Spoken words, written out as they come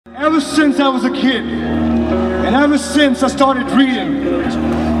since I was a kid, and ever since I started reading,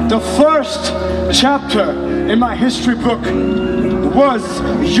 the first chapter in my history book was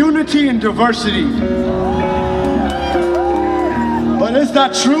unity and diversity. But is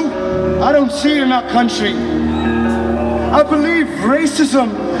that true? I don't see it in our country. I believe racism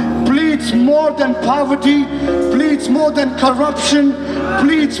bleeds more than poverty, bleeds more than corruption,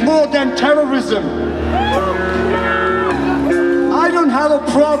 bleeds more than terrorism. I don't have a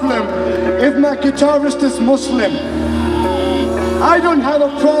problem if my guitarist is Muslim. I don't have a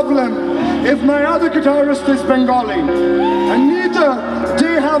problem if my other guitarist is Bengali. And neither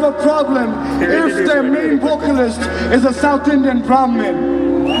they have a problem if their main vocalist is a South Indian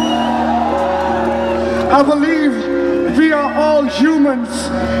Brahmin. I believe we are all humans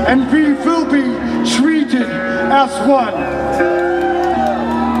and we will be treated as one.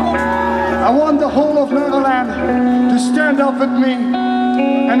 I want the whole of Nagaland to stand up with me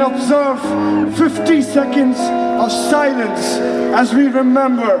and observe 50 seconds of silence as we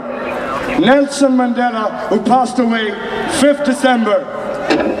remember Nelson Mandela, who passed away 5th December.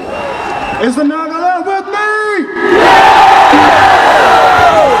 Is the Nagaland with me?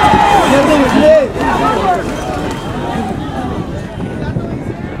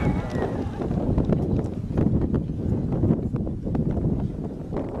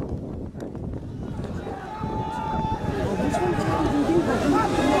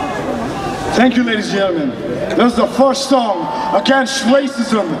 Thank you, ladies and gentlemen. This is the first song against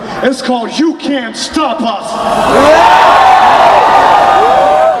racism. It's called You Can't Stop Us.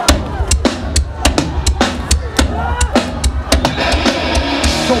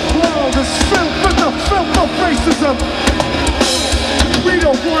 The world is filled with the filth of racism. We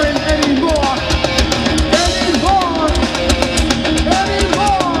don't want it anymore. Anymore. Anymore.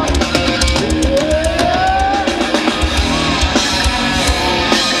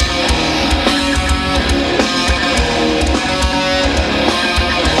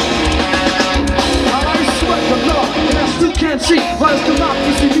 See, why does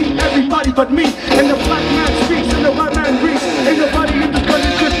democracy need everybody but me? And the black man speaks, and the white man reads. Ain't nobody in this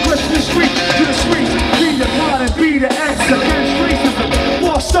country could question the street to the streets. Be the part and be the X against racism.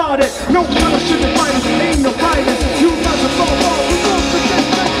 War started, no punishment to fight us. Ain't no violence. You guys are all we move to this.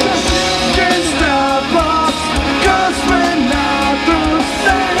 Can't stop us, 'cause we're not the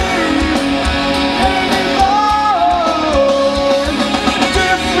same anymore.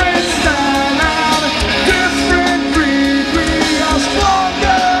 Different style, different breed.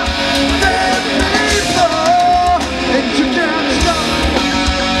 Stronger than before, and you can't stop.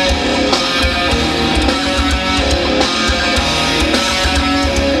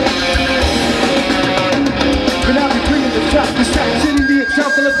 But I'll be bringing the track, setting the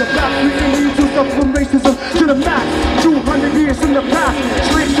example of the black. Bringing you to stuff from racism to the max. 200 years in the past,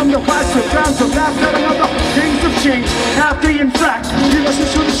 straight from the whites to browns to blacks. That another things have changed, have they in fact? You must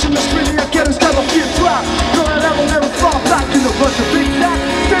have tradition, Australia, get us never feel trapped. No, I never fall back in the bunch of big that.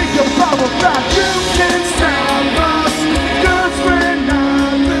 Take your power back. You can't stop us, 'cause we're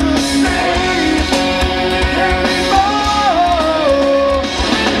not the same anymore.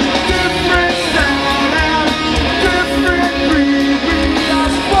 Different style and different breed. We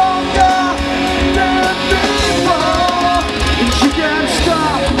are stronger than before, and you can't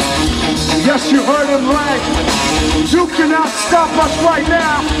stop. Yes, you heard him right. You cannot stop us right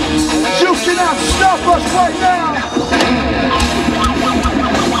now. You cannot stop us right now.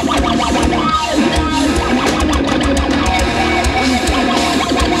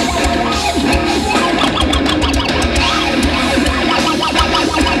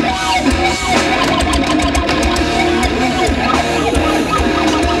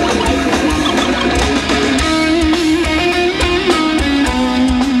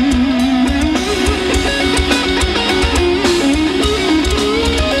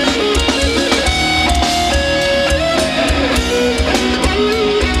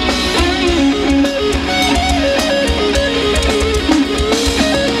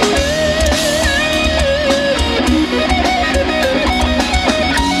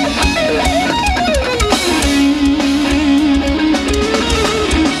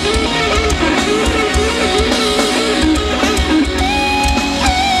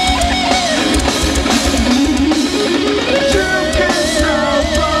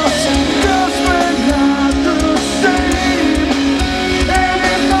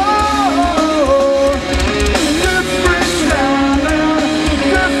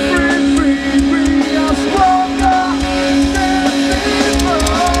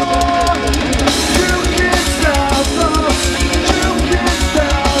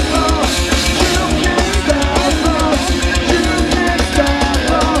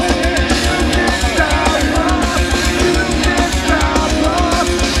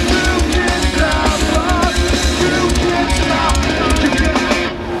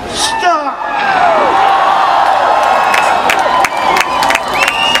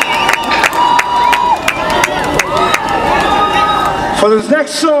 For this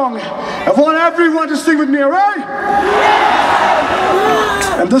next song, I want everyone to sing with me, alright?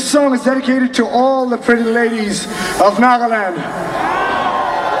 And this song is dedicated to all the pretty ladies of Nagaland.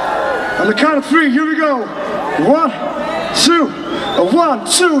 On the count of 3, here we go. 1, 2, 1,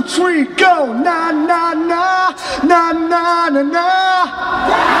 2, 3, go! Na na na, na na na na.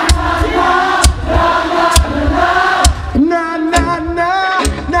 Na na na,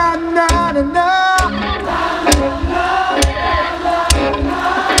 na na na na.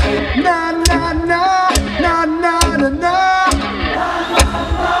 Na na na, na na na na.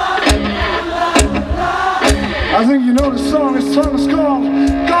 I think you know the song. This song is called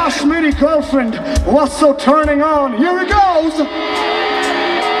Gosh Mini Girlfriend, What's So Turning On? Here it goes!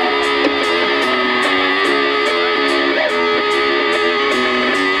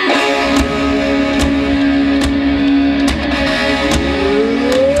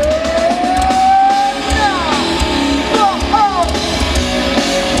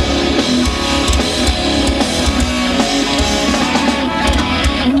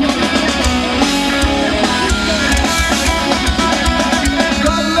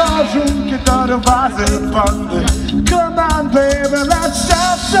 Come on, baby, let's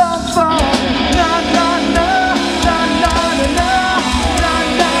have some fun. Na na na, na na na na, na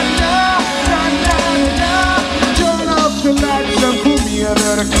na na, na na na. Turn off the lights and pull me a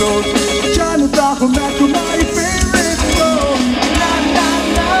little close. Trying to talk back to my favorite song. Na na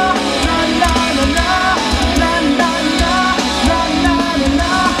na, na na na na, na na na, na na na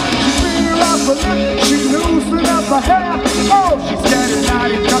na. She's bringing up her lip, she's loosening up her hair. Oh, she's getting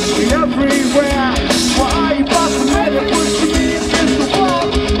naughty, touch me everywhere. Why you bustin' ready, pushing me against the wall?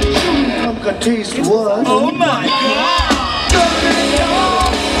 Shoot, come taste what? Oh my God! Turning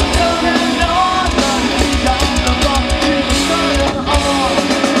on, turning on, turning down the rock, keep turning on.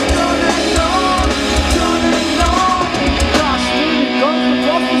 Turning on, turning on. Gosh, really don't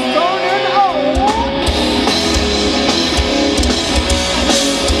forget what's turning on.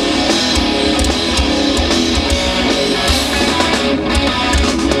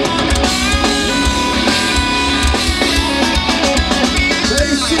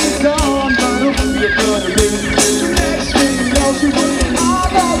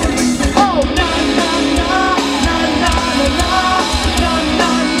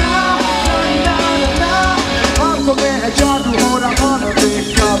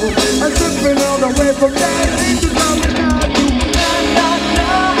 I'm zipping all the way from Daddy to Tamil Nadu. Na na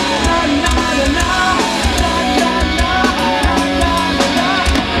na, na na na na, na na na, na na na.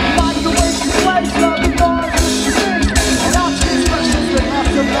 Like the way she plays, love the noise that she sings. And all she's precious, they have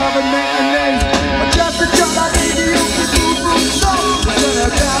to love and mayonnaise. But just a job I need you to do from song.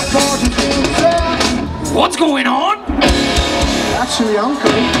 What's going on? Actually,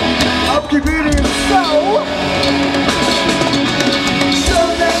 Uncle, I'll keep eating so.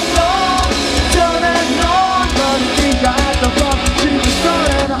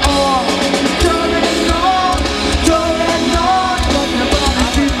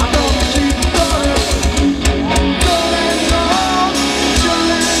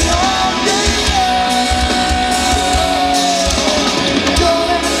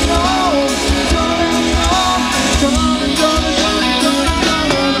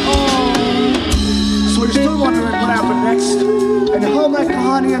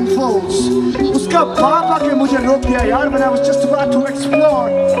 Kहानी unfolds. उसका बाप आके मुझे रोक दिया यार when I was just about to explore.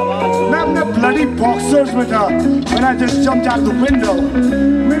 मैं अपने bloody boxers में था when I just jumped out the window.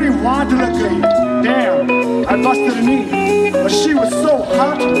 मेरी वाट लग गई. Damn, I busted a knee, but she was so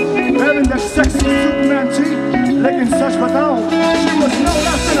hot, wearing that sexy Superman tee. लेकिन सच बताऊं, she was no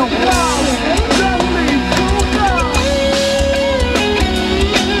less than a wow.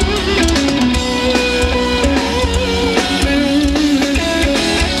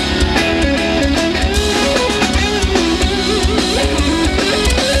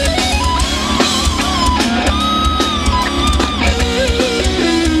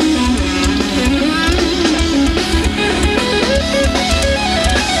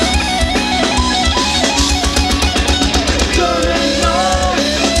 Turn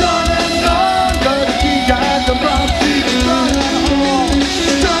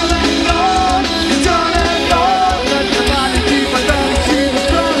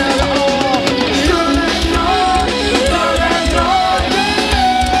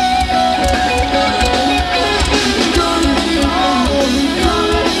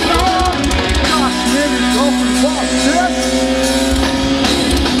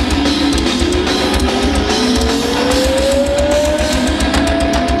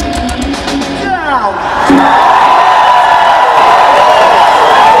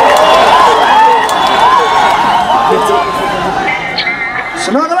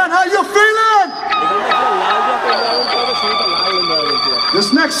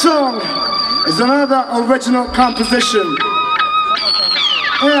song is another original composition.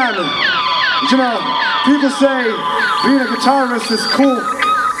 And, you know, people say being a guitarist is cool,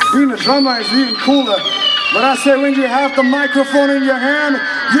 being a drummer is even cooler. But I say when you have the microphone in your hand,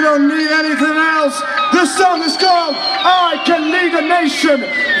 you don't need anything else. This song is called I Can Lead a Nation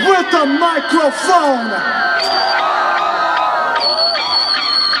with a Microphone.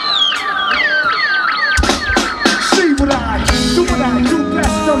 What I do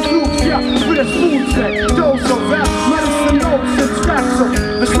best on loops, yeah, with a spoon set. Dose of rap, medicine notes and stacks of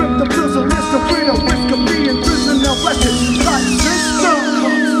the script, the pills, the list of freedom, risk of being prison, now record, like system.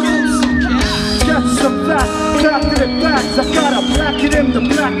 Get some that, tapped in bags, I gotta black it in the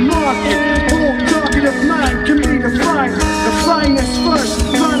black market. Old target of mine can be defined. The finest first,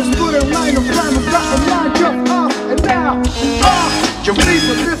 finest put a line of rhyme, I've got a line up, and now, your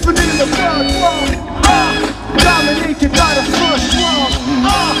people living in the third world. Dominated by the first world.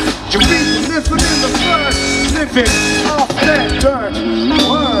 Your people living in the first, living off that dirt.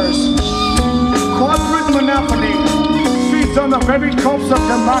 Worse, corporate monopoly feeds on the very corpse of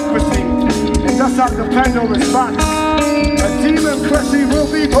democracy, and thus how the pendulum responds. A democracy will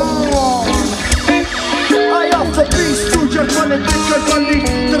be born. I offer peace to your political body.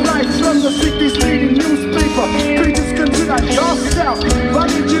 The right from the city's leading newspaper. Pages consider yourself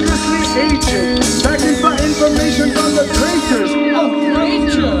religiously aged, begging for information from the traitors.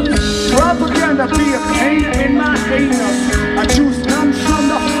 Outrageous! Propaganda be a pain in my anus. I choose none from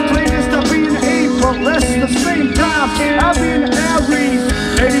the playlist of being able. Less the same time I've been Aries.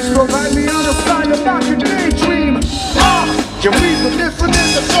 Ladies provide me on the side of I can daydream. Your people living in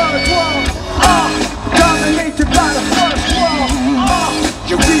the third world. Dominated by the first world.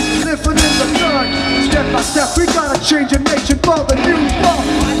 Your people living in the third. Step by step we gotta change a nation for the new world.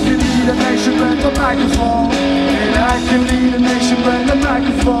 I can lead a nation with a microphone. And I can lead a nation with a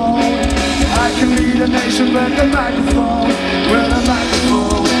microphone. I can lead a nation with a microphone. With a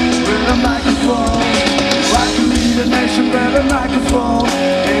microphone. With a microphone. I can lead a nation with a microphone.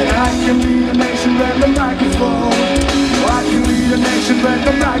 And I can lead a nation with a microphone. I can lead a nation with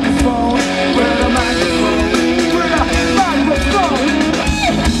a microphone. With a microphone. With a microphone.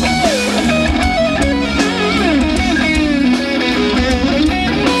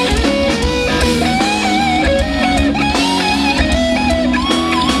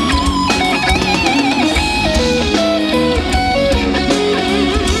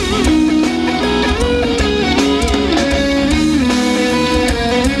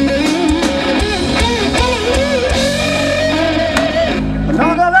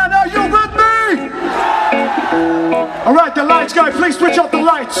 Alright, the lights guy, please switch off the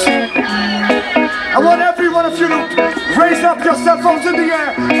lights. I want every one of you to raise up your cell phones in the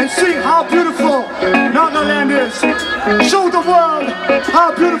air and see how beautiful Nagaland is. Show the world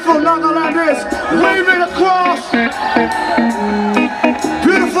how beautiful Nagaland is. Wave it across.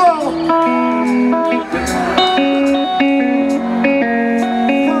 Beautiful.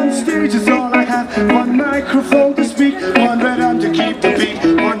 One stage is all I have. One microphone to speak. One rhythm to keep the beat.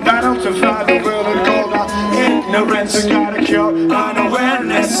 One battle to fly the world and call out ignorance. I gotta cure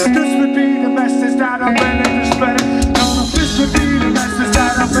unawareness. This would be the message that I'm willing to spread it. No, this would be the message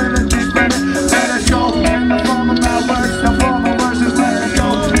that I'm willing to spread it. Let it go in the form of my words. The form of words is let it go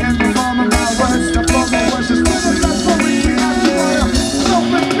in the form of my words. The form of words is let it go. That's what we have to do. So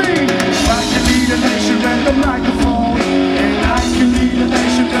with me, I can lead a nation with the microphone. And I can lead a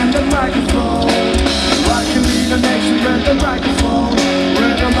nation with the microphone. I can lead a nation with the microphone.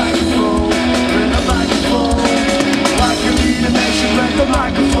 With a microphone. With a microphone. I can lead a nation with the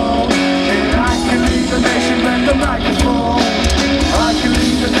microphone. And I can lead a nation with the microphone. I can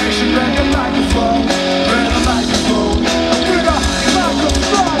lead a nation with the microphone. With a microphone. With a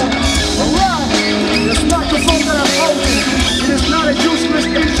microphone. Alright, this microphone that I'm holding, it is not a useless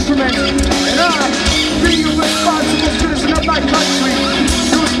instrument. And I, being a responsible citizen of my country,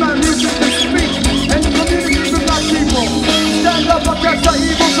 use my music to speak and communicate with my people. Stand up against the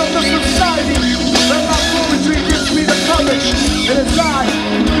evils of the society. Let my poetry gives me the courage. It is I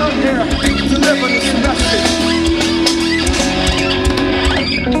who come here to deliver this message.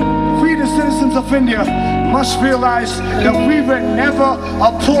 We, the citizens of India, must realize that we were never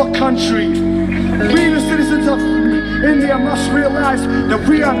a poor country. We, the citizens of India, must realize that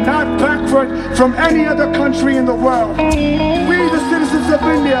we are not backward from any other country in the world. We, the citizens of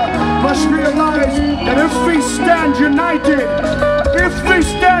India, must realize that if we stand united,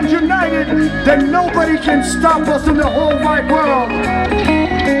 then nobody can stop us in the whole wide world.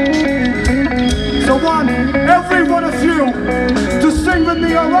 So I want every one of you to sing with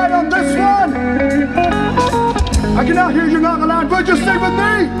me, alright, on this one? I cannot hear you, Nagaland. So just say with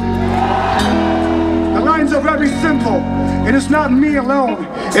me. The lines are very simple. It is not me alone.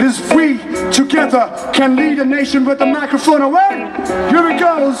 It is we together can lead a nation with the microphone away. Here it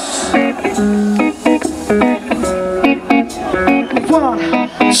goes. 1,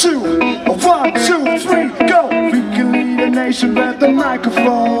 2, 3, go. We can lead a nation with the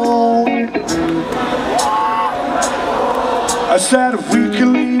microphone. I said we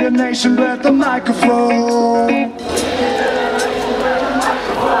can lead a nation with the microphone.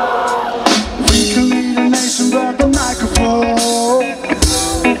 We can lead a nation with the microphone.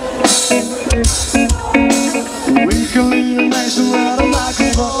 We can lead a nation with the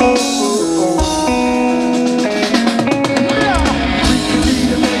microphone.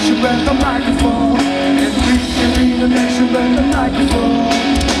 With the microphone, and we can lead a nation with the microphone.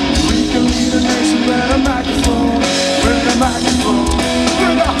 We can lead a nation with the microphone, with the microphone,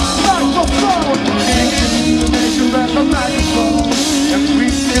 with the microphone. We can lead a nation with the microphone, and we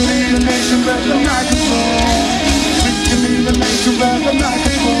can lead a nation with the microphone. We can lead a nation with the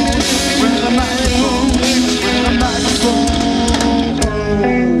microphone, with the microphone, with the microphone.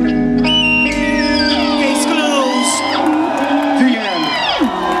 Case closed. The end.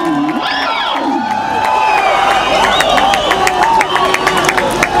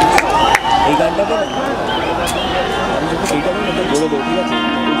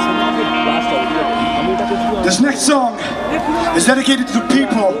 This next song is dedicated to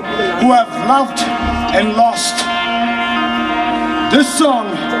people who have loved and lost. This song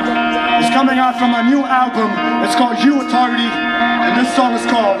is coming out from a new album. It's called You Authority, and this song is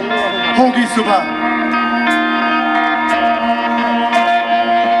called Hogi Subha.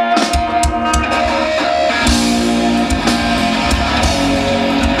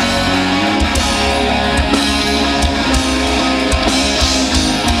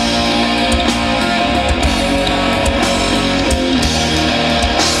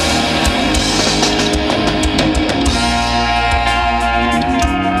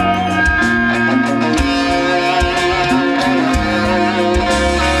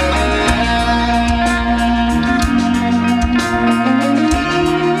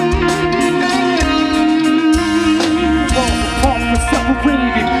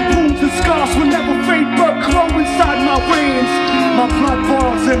 My blood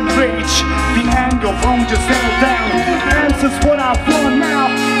boils in rage. The anger won't just settle down. Answers what I want now.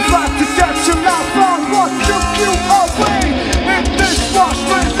 Fight to death till I found what took you away. In this lost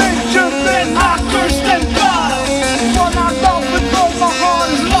religion, then I cursed and died. What I love with all my heart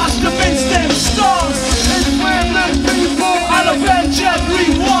is lost amidst them stars. And when the people, I'll avenge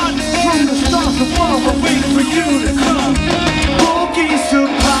everyone. From the stars above, I wait for you to come. Hogi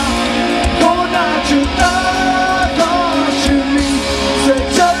Subha, Hona Juda.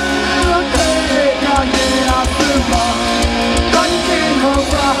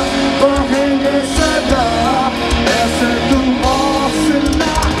 But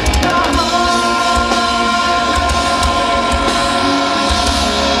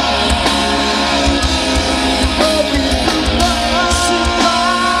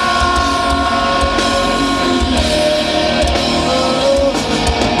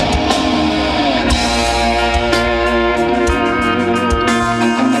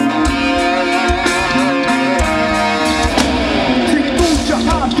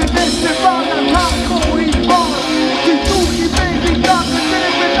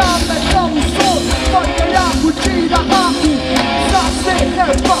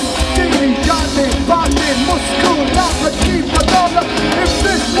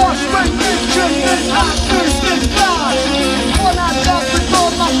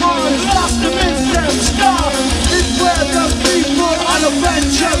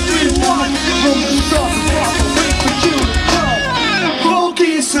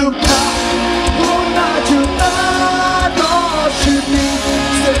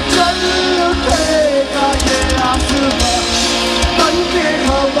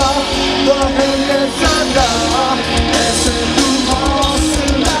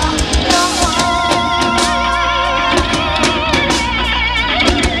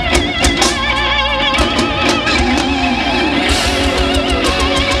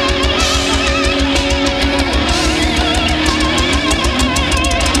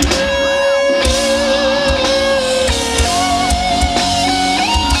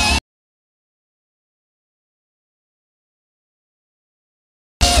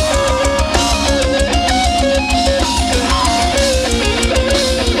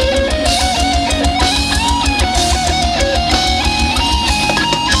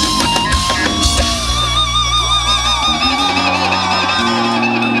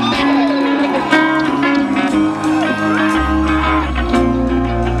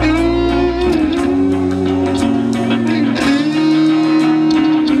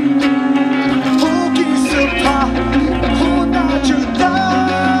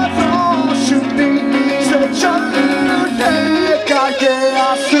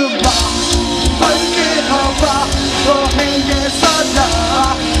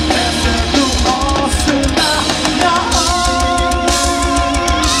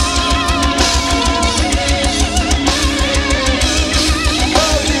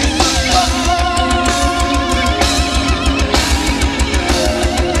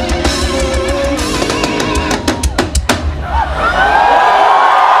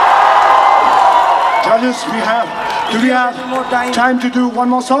Do we have time to do one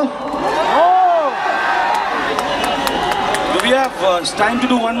more song? Do we have time to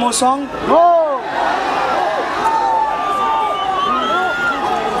do one more song?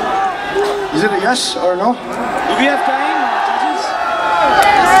 Is it a yes or no? Do we have time, judges?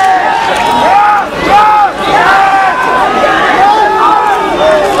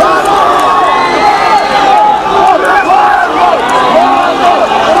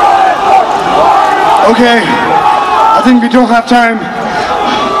 Okay, I think we don't have time.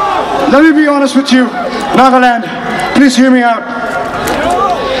 Let me be honest with you, Nagaland, please hear me out.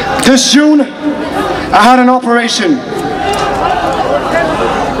 This June, I had an operation.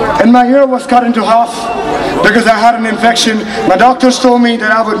 And my ear was cut into half because I had an infection. My doctors told me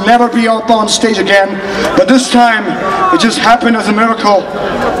that I would never be up on stage again. But this time, it just happened as a miracle.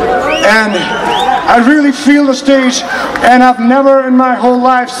 And I really feel the stage, and I've never in my whole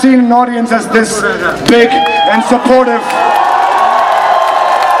life seen an audience as this big and supportive.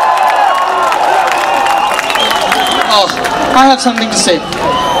 Oh, I have something to say.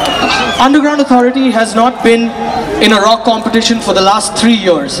 Underground Authority has not been in a rock competition for the last 3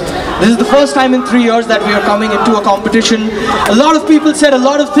 years. This is the first time in 3 years that we are coming into a competition. A lot of people said a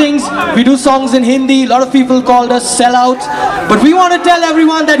lot of things. We do songs in Hindi. A lot of people called us sellouts. But we want to tell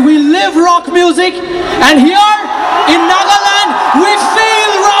everyone that we live rock music, and here in Nagaland we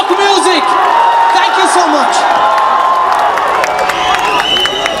feel rock music. Thank you so much.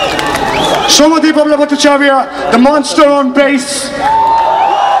 Somadeep Ablabatachavia, the monster on bass.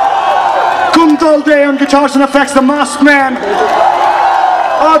 Kundal Day on guitars and effects, the masked man.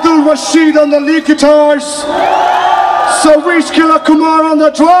 Adul Rashid on the lead guitars. Sawish Killer Kumar on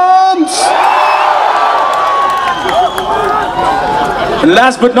the drums. And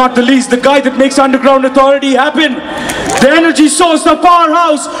last but not the least, the guy that makes Underground Authority happen. The energy source, the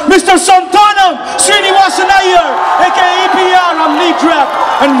powerhouse, Mr. Santanam Srinivasan Iyer, aka EPR on lead rap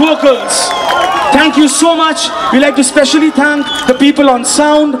and vocals. Thank you so much. We like to specially thank the people on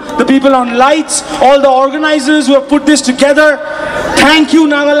sound, the people on lights, all the organizers who have put this together. Thank you,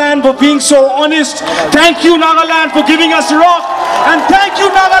 Nagaland, for being so honest. Thank you, Nagaland, for giving us rock. And thank you,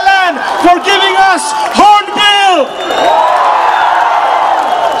 Nagaland, for giving us Hornbill.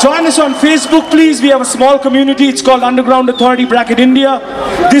 Join us on Facebook, please. We have a small community. It's called Underground Authority India.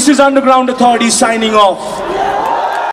 This is Underground Authority signing off.